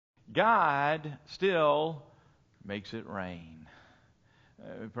God still makes it rain.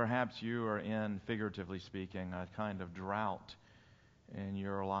 Perhaps you are in, figuratively speaking, a kind of drought in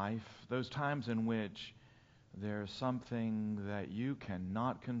your life. Those times in which there's something that you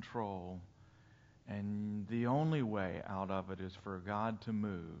cannot control, and the only way out of it is for God to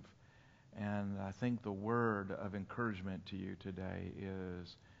move. And I think the word of encouragement to you today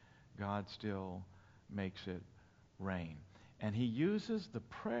is God still makes it rain. And He uses the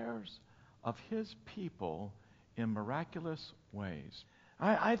prayers of His people in miraculous ways.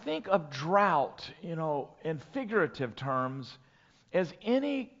 I think of drought, in figurative terms, as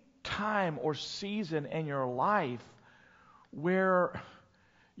any time or season in your life where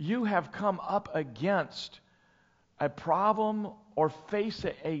you have come up against a problem or face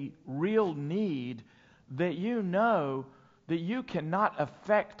a real need that you know that you cannot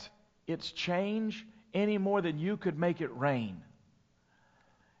affect its change any more than you could make it rain.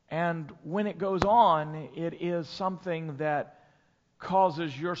 And when it goes on, it is something that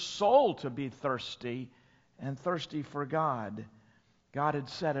causes your soul to be thirsty and thirsty for God. God had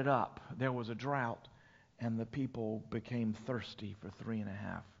set it up. There was a drought, and the people became thirsty for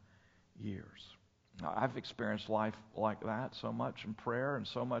 3.5 years. Now, I've experienced life like that so much in prayer and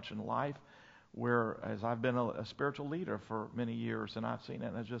so much in life, where as I've been a spiritual leader for many years, and I've seen it,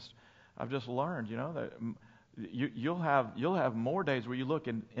 and I've just learned, that you'll have more days where you look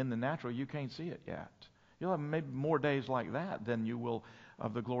in the natural, you can't see it yet. You'll have maybe more days like that than you will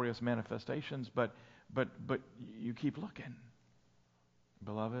of the glorious manifestations, but you keep looking.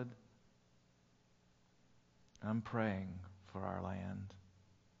 Beloved, I'm praying for our land.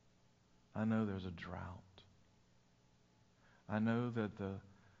 I know there's a drought. I know that the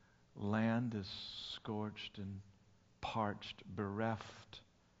land is scorched and parched, bereft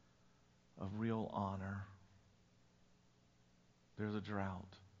of real honor. There's a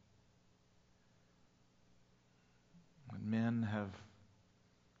drought. When men have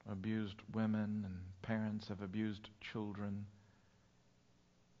abused women and parents have abused children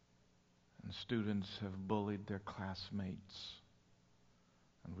and students have bullied their classmates,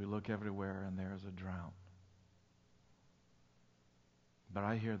 and we look everywhere and there's a drought. But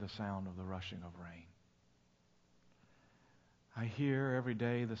I hear the sound of the rushing of rain. I hear every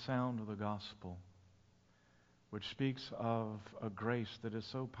day the sound of the gospel, which speaks of a grace that is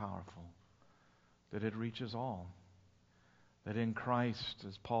so powerful that it reaches all. That in Christ,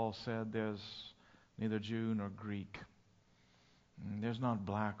 as Paul said, there's neither Jew nor Greek. There's not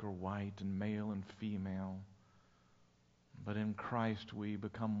black or white and male and female. But in Christ we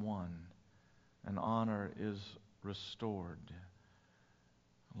become one, and honor is restored.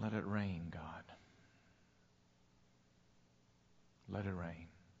 Let it rain, God. Let it rain.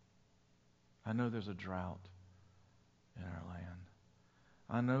 I know there's a drought in our land.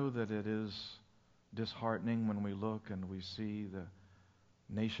 I know that it is disheartening when we look and we see the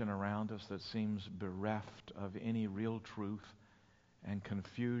nation around us that seems bereft of any real truth, and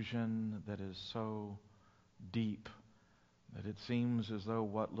confusion that is so deep that it seems as though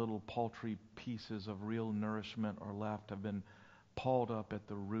what little paltry pieces of real nourishment are left have been pulled up at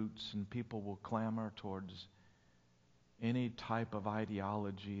the roots, and people will clamor towards any type of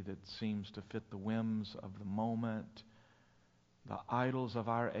ideology that seems to fit the whims of the moment. The idols of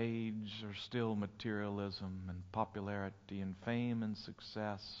our age are still materialism and popularity and fame and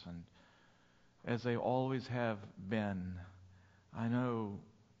success, and as they always have been. I know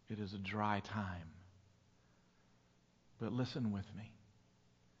it is a dry time, but listen with me.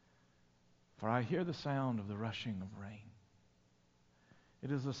 For I hear the sound of the rushing of rain.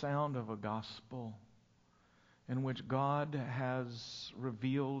 It is the sound of a gospel in which God has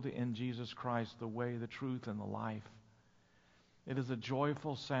revealed in Jesus Christ the way, the truth, and the life. It is a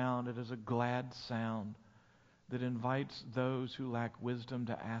joyful sound. It is a glad sound that invites those who lack wisdom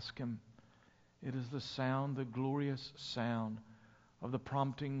to ask Him. It is the sound, the glorious sound of the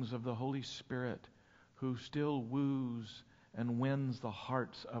promptings of the Holy Spirit, who still woos and wins the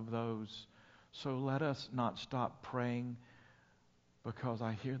hearts of those. So let us not stop praying, because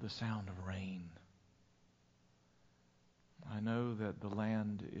I hear the sound of rain. I know that the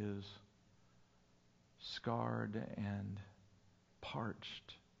land is scarred and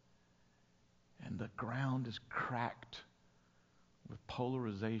parched, and the ground is cracked with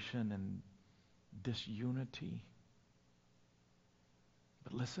polarization and disunity.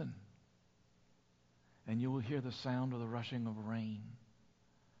 But listen, and you will hear the sound of the rushing of rain,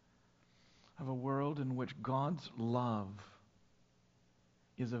 of a world in which God's love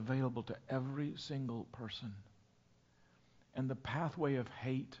is available to every single person, and the pathway of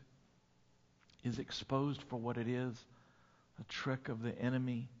hate is exposed for what it is, a trick of the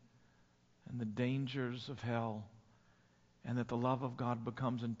enemy and the dangers of hell, and that the love of God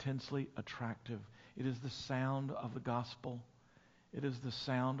becomes intensely attractive. It is the sound of the gospel. It is the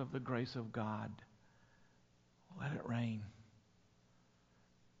sound of the grace of God. Let it rain.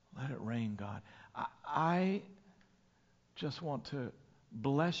 Let it rain, God. I just want to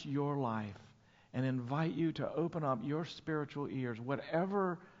bless your life and invite you to open up your spiritual ears,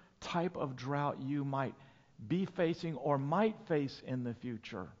 whatever type of drought you might be facing or might face in the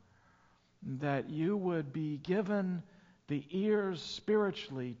future, that you would be given the ears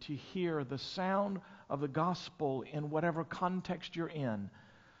spiritually to hear the sound of the gospel in whatever context you're in,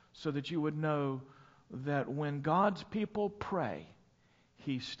 so that you would know that when God's people pray,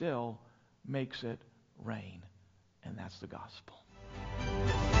 He still makes it rain. And that's the gospel.